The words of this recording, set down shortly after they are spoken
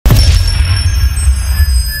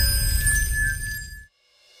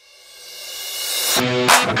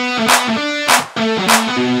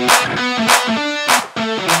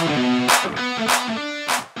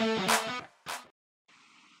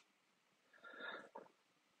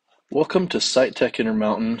Welcome to SITECH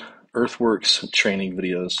Intermountain Earthworks training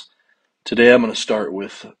videos. Today I'm going to start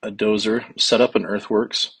with a dozer setup in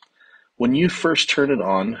Earthworks. When you first turn it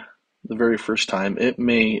on, the very first time, it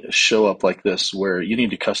may show up like this where you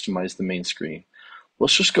need to customize the main screen.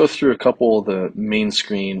 Let's just go through a couple of the main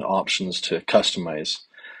screen options to customize.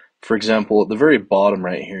 For example, at the very bottom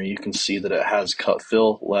right here, you can see that it has cut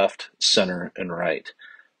fill, left, center, and right.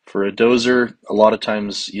 For a dozer, a lot of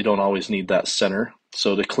times you don't always need that center.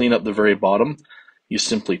 So to clean up the very bottom, you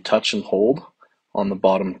simply touch and hold on the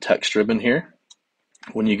bottom text ribbon here.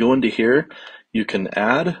 When you go into here, you can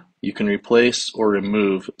add, you can replace, or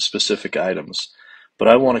remove specific items. But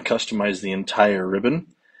I want to customize the entire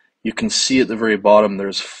ribbon. You can see at the very bottom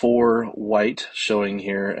there's 4 white showing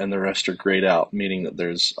here and the rest are grayed out, meaning that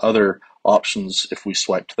there's other options if we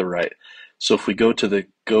swipe to the right. So if we go to the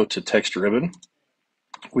text ribbon,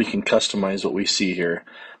 we can customize what we see here.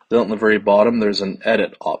 Then on the very bottom there's an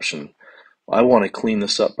edit option. I want to clean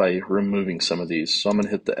this up by removing some of these. So I'm going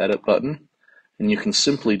to hit the edit button and you can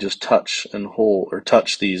simply just touch and hold or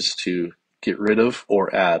touch these to get rid of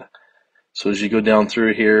or add. So as you go down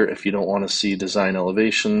through here, if you don't want to see design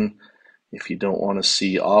elevation, if you don't want to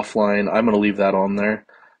see offline, I'm going to leave that on there.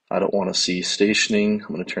 I don't want to see stationing,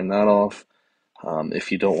 I'm going to turn that off.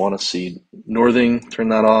 If you don't want to see northing, turn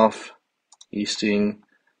that off. Easting,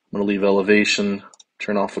 I'm going to leave elevation,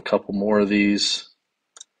 turn off a couple more of these.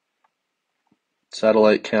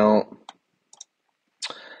 Satellite count.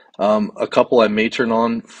 A couple I may turn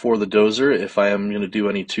on for the dozer if I am going to do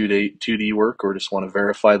any 2D work or just want to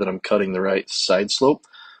verify that I'm cutting the right side slope.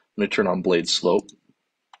 I'm going to turn on blade slope.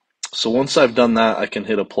 So once I've done that, I can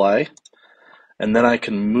hit apply and then I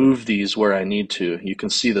can move these where I need to. You can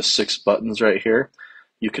see the 6 buttons right here.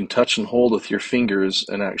 You can touch and hold with your fingers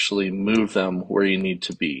and actually move them where you need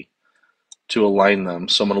to be to align them.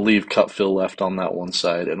 So I'm going to leave cut fill left on that one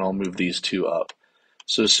side and I'll move these 2 up.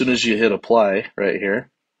 So as soon as you hit apply right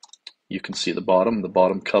here, you can see the bottom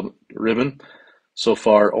ribbon so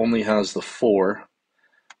far only has the 4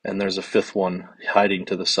 and there's a 5th one hiding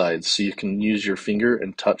to the side. So you can use your finger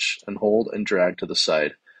and touch and hold and drag to the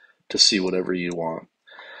side to see whatever you want.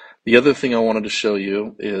 The other thing I wanted to show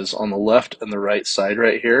you is on the left and the right side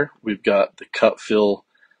right here, we've got the cut fill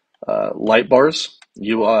light bars.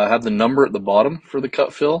 You have the number at the bottom for the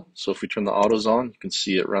cut fill. So if we turn the autos on, you can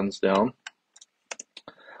see it runs down.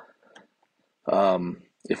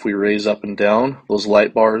 If we raise up and down, those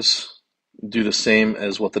light bars do the same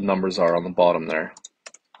as what the numbers are on the bottom there.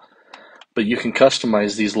 But you can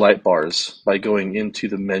customize these light bars by going into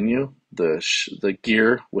the menu, the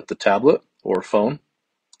gear with the tablet or phone.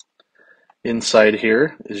 Inside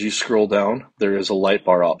here, as you scroll down, there is a light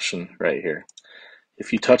bar option right here.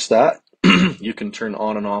 If you touch that, you can turn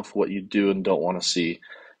on and off what you do and don't want to see.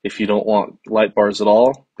 If you don't want light bars at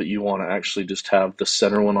all, but you want to actually just have the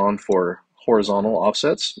center one on for horizontal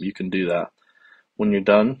offsets, you can do that. When you're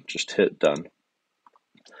done, just hit done.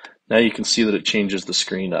 Now you can see that it changes the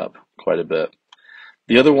screen up quite a bit.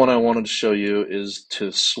 The other one I wanted to show you is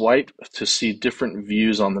to swipe to see different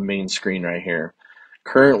views on the main screen right here.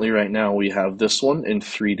 Currently right now we have this one in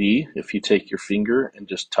 3D. If you take your finger and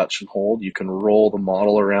just touch and hold, you can roll the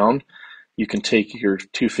model around. You can take your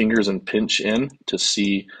 2 fingers and pinch in to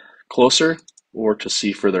see closer or to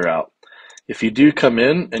see further out. If you do come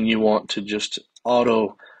in and you want to just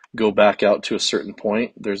auto go back out to a certain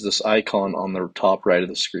point, there's this icon on the top right of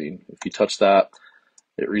the screen. If you touch that,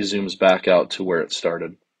 it resumes back out to where it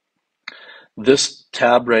started. This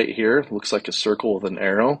tab right here looks like a circle with an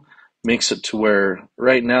arrow, makes it to where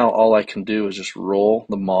right now all I can do is just roll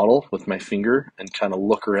the model with my finger and kind of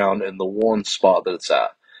look around in the one spot that it's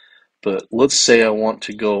at. But let's say I want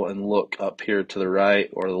to go and look up here to the right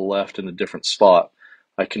or the left in a different spot.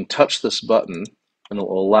 I can touch this button and it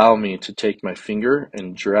will allow me to take my finger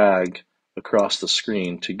and drag across the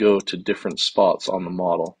screen to go to different spots on the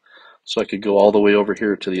model. So I could go all the way over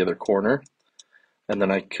here to the other corner and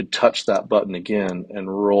then I could touch that button again and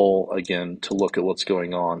roll again to look at what's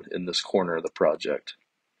going on in this corner of the project.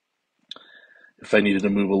 If I needed to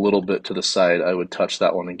move a little bit to the side, I would touch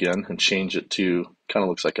that one again and change it to kind of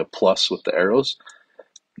looks like a plus with the arrows.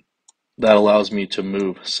 That allows me to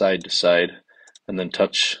move side to side and then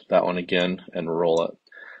touch that one again and roll it.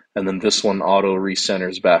 And then this one auto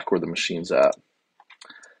recenters back where the machine's at.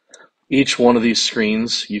 Each one of these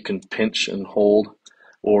screens you can pinch and hold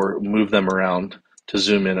or move them around to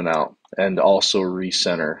zoom in and out and also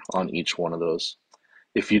recenter on each one of those.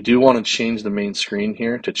 If you do want to change the main screen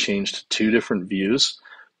here to change to 2 different views,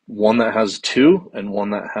 one that has 2 and one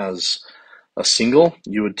that has a single,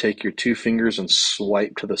 you would take your 2 fingers and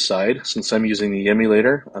swipe to the side. Since I'm using the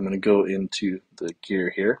emulator, I'm going to go into the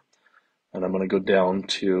gear here. and I'm going to go down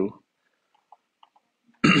to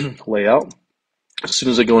layout. As soon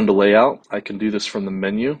as I go into layout, I can do this from the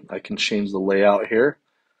menu. I can change the layout here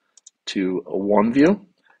to a one view,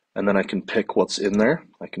 and then I can pick what's in there.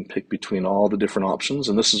 I can pick between all the different options,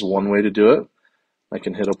 and this is one way to do it. I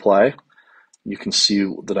can hit apply. You can see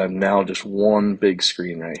that I'm now just one big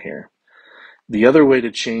screen right here. The other way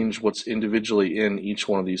to change what's individually in each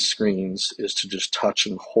one of these screens is to just touch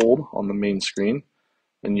and hold on the main screen,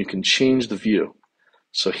 and you can change the view.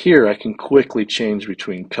 So here I can quickly change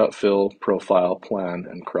between cut fill, profile, plan,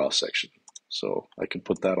 and cross section. So I can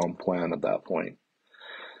put that on plan at that point.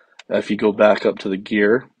 If you go back up to the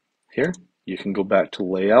gear here, you can go back to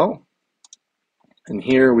layout, and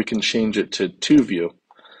here we can change it to two view.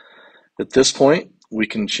 At this point, we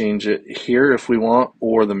can change it here if we want,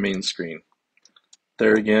 or the main screen.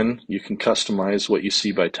 There again, you can customize what you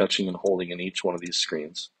see by touching and holding in each one of these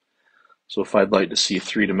screens. So if I'd like to see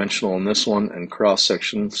three-dimensional in this one and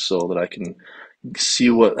cross-section so that I can see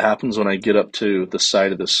what happens when I get up to the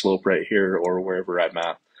side of the slope right here or wherever I'm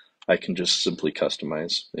at, I can just simply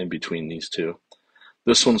customize in between these two.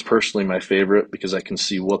 This one's personally my favorite because I can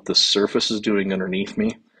see what the surface is doing underneath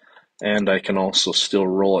me, and I can also still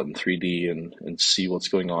roll it in 3D and see what's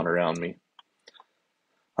going on around me.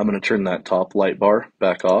 I'm going to turn that top light bar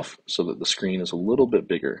back off so that the screen is a little bit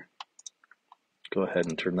bigger. Go ahead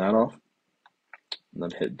and turn that off, and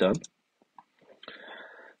then hit done.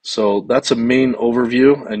 So that's a main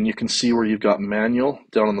overview, and you can see where you've got manual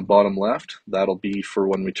down on the bottom left. That'll be for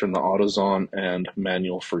when we turn the autos on, and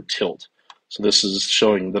manual for tilt. So this is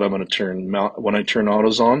showing that I'm going to turn, when I turn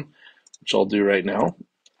autos on, which I'll do right now,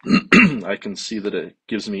 I can see that it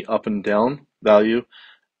gives me up and down value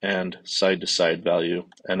and side to side value,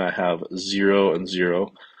 and I have 0 and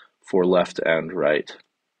 0 for left and right.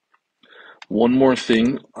 One more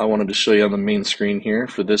thing I wanted to show you on the main screen here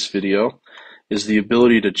for this video is the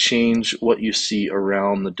ability to change what you see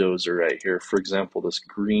around the dozer right here. For example, this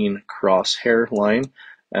green crosshair line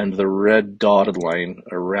and the red dotted line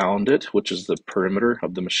around it, which is the perimeter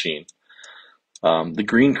of the machine. The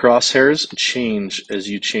green crosshairs change as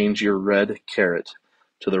you change your red caret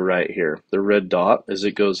to the right here. The red dot, as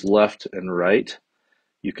it goes left and right,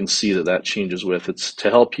 you can see that that changes with. It's to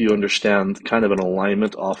help you understand kind of an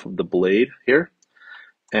alignment off of the blade here,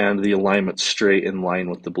 and the alignment straight in line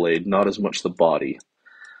with the blade, not as much the body.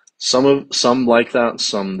 Some like that,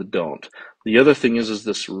 some don't. The other thing is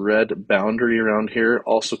this red boundary around here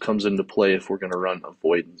also comes into play if we're going to run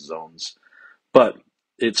avoidance zones. But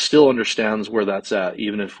it still understands where that's at,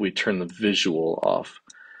 even if we turn the visual off.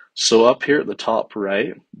 So up here at the top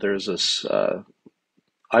right, there's this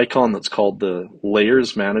icon that's called the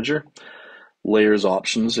Layers Manager. Layers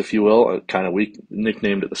options, if you will. We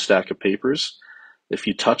nicknamed it the stack of papers. If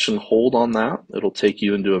you touch and hold on that, it'll take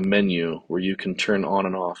you into a menu where you can turn on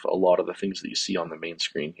and off a lot of the things that you see on the main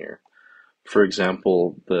screen here. For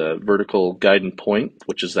example, the vertical guide and point,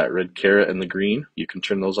 which is that red caret and the green, you can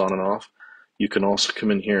turn those on and off. You can also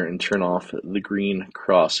come in here and turn off the green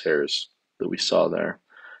crosshairs that we saw there.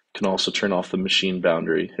 You can also turn off the machine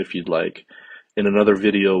boundary if you'd like. In another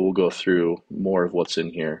video, we'll go through more of what's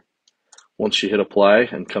in here. Once you hit apply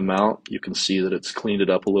and come out, you can see that it's cleaned it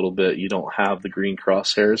up a little bit. You don't have the green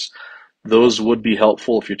crosshairs. Those would be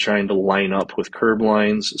helpful if you're trying to line up with curb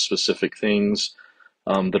lines, specific things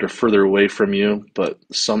that are further away from you, but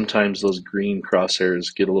sometimes those green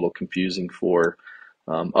crosshairs get a little confusing for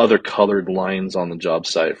other colored lines on the job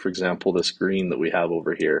site. For example, this green that we have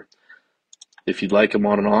over here. If you'd like them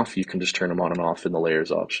on and off, you can just turn them on and off in the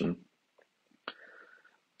layers option.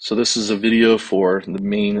 So this is a video for the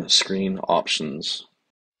main screen options.